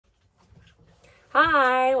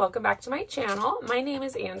Hi, welcome back to my channel. My name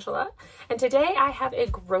is Angela, and today I have a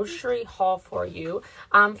grocery haul for you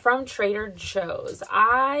from Trader Joe's.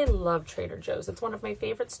 I love Trader Joe's. It's one of my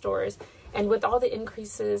favorite stores, and with all the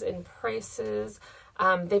increases in prices,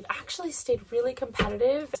 they've actually stayed really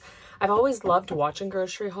competitive. I've always loved watching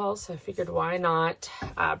grocery hauls, so I figured why not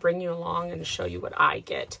bring you along and show you what I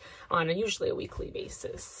get on usually a weekly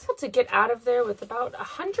basis. To get out of there with about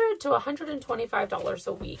 $100 to $125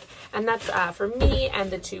 a week, and that's for me and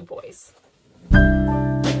the two boys.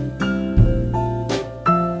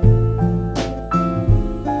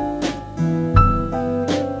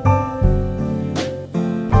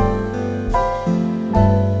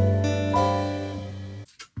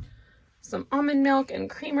 Some almond milk and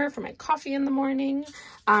creamer for my coffee in the morning.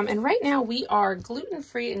 And right now we are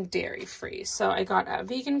gluten-free and dairy-free. So I got a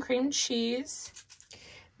vegan cream cheese,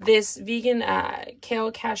 this vegan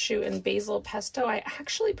kale, cashew, and basil pesto. I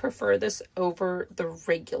actually prefer this over the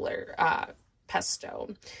regular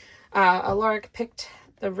pesto. Alaric picked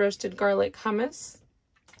the roasted garlic hummus.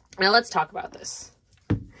 Now let's talk about this.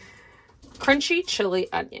 Crunchy chili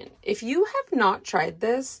onion. If you have not tried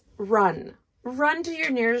this, run to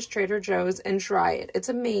your nearest Trader Joe's and try it. It's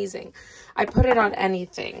amazing. I put it on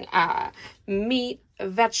anything. Meat,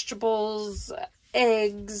 vegetables,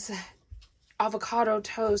 eggs, avocado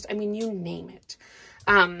toast. I mean, you name it.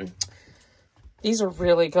 These are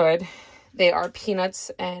really good. They are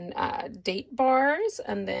peanuts and date bars.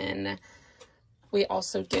 And then we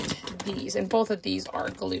also get these. And both of these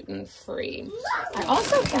are gluten-free. I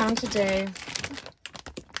also found today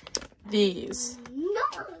these.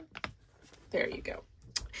 There you go.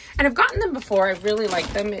 And I've gotten them before. I really like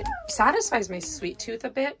them. It satisfies my sweet tooth a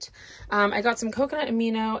bit. I got some coconut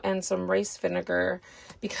amino and some rice vinegar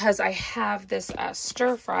because I have this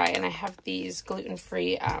stir fry, and I have these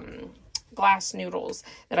gluten-free glass noodles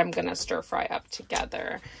that I'm going to stir fry up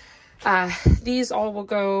together. These all will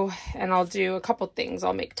go, and I'll do a couple things.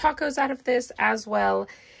 I'll make tacos out of this, as well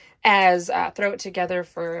as throw it together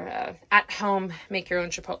for at home, make your own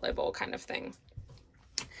Chipotle bowl kind of thing.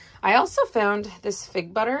 I also found this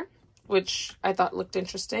fig butter, which I thought looked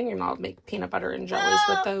interesting, and I'll make peanut butter and jellies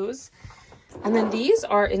with those. And then these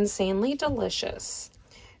are insanely delicious.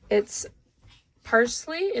 It's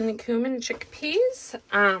parsley and cumin chickpeas,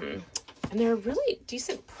 and they're a really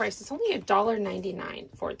decent price. It's only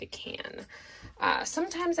 $1.99 for the can.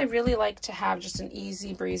 Sometimes I really like to have just an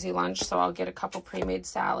easy breezy lunch, so I'll get a couple pre-made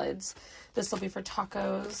salads. This will be for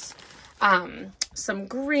tacos. Some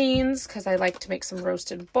greens, because I like to make some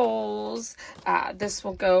roasted bowls. This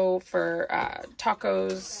will go for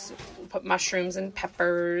tacos. We'll put mushrooms and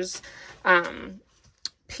peppers.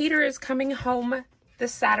 Peter is coming home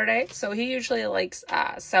this Saturday, so he usually likes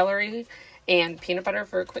celery and peanut butter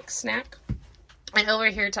for a quick snack. And over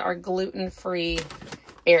here to our gluten-free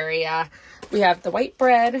area, we have the white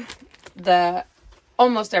bread, the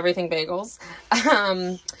almost everything bagels,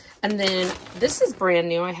 and then this is brand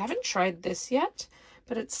new. I haven't tried this yet,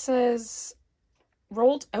 but it says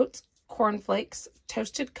rolled oats, cornflakes,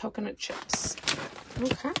 toasted coconut chips.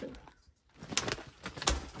 Okay.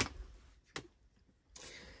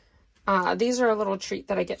 These are a little treat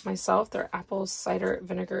that I get myself. They're apple cider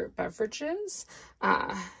vinegar beverages.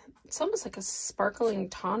 It's almost like a sparkling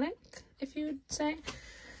tonic, if you would say.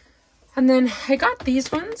 And then I got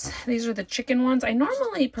these ones. These are the chicken ones. I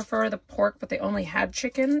normally prefer the pork, but they only had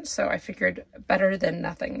chicken, so I figured better than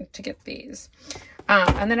nothing to get these.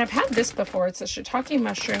 And then I've had this before. It's a shiitake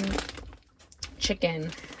mushroom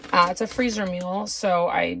chicken. It's a freezer meal, so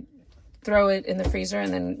I throw it in the freezer,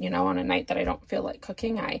 and then, you know, on a night that I don't feel like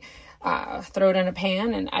cooking, I throw it in a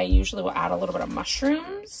pan, and I usually will add a little bit of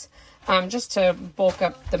mushrooms just to bulk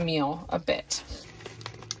up the meal a bit.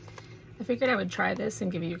 I figured I would try this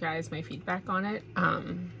and give you guys my feedback on it.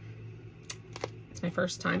 It's my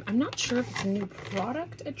first time. I'm not sure if it's a new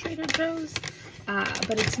product at Trader Joe's,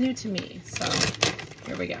 but it's new to me. So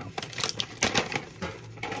here we go.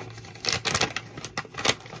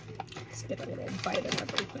 Let's get a little bite of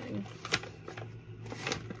everything.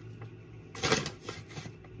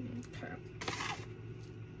 Okay.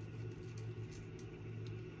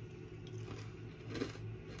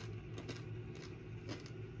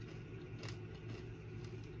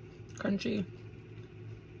 Crunchy,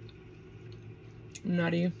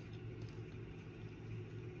 nutty.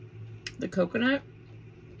 The coconut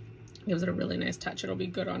gives it a really nice touch. It'll be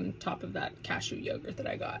good on top of that cashew yogurt that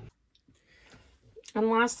I got. And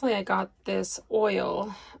lastly, I got this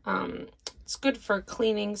oil. It's good for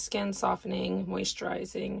cleaning, skin softening,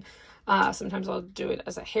 moisturizing. Sometimes I'll do it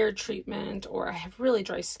as a hair treatment, or I have really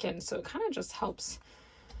dry skin, so it kind of just helps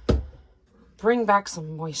bring back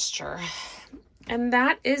some moisture. And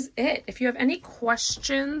that is it. If you have any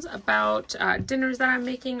questions about dinners that I'm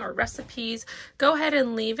making or recipes, go ahead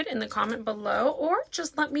and leave it in the comment below, or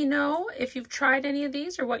just let me know if you've tried any of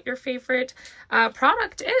these or what your favorite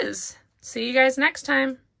product is. See you guys next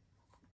time.